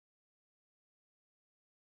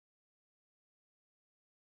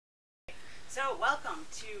So welcome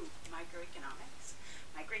to microeconomics.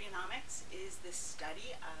 Microeconomics is the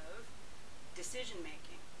study of decision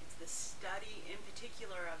making. It's the study in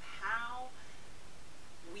particular of how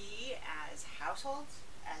we as households,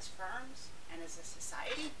 as firms, and as a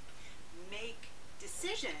society make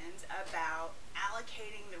decisions about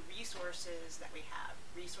allocating the resources that we have.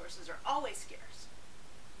 Resources are always scarce.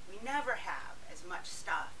 We never have as much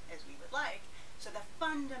stuff as we would like, so the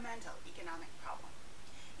fundamental economic problem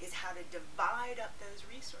is how to divide up those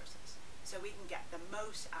resources so we can get the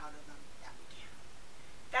most out of them that we can.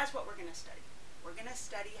 That's what we're going to study. We're going to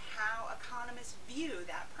study how economists view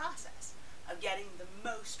that process of getting the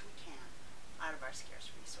most we can out of our scarce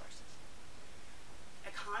resources.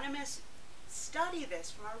 Economists study this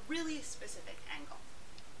from a really specific angle.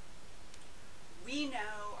 We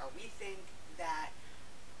know, or we think, that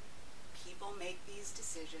people make these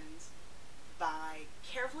decisions by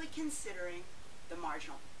carefully considering the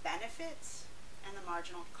marginal benefits and the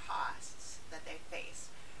marginal costs that they face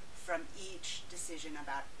from each decision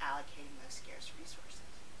about allocating those scarce resources.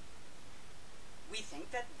 We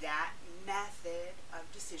think that that method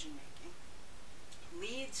of decision making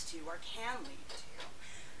leads to, or can lead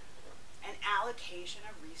to, an allocation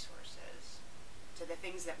of resources to the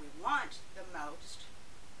things that we want the most,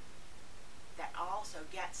 that also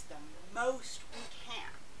gets the most we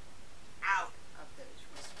can out of those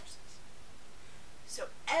resources. So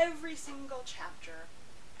every single chapter,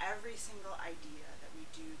 every single idea that we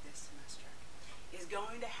do this semester is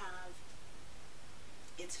going to have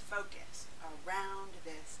its focus around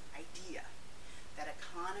this idea that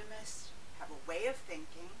economists have a way of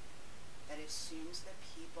thinking that assumes that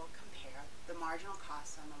people compare the marginal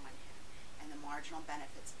costs on the one hand and the marginal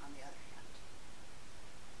benefits on the other hand.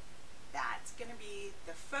 That's going to be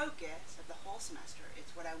the focus of the whole semester.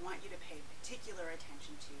 It's what I want you to pay particular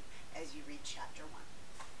attention to as you read chapter 1.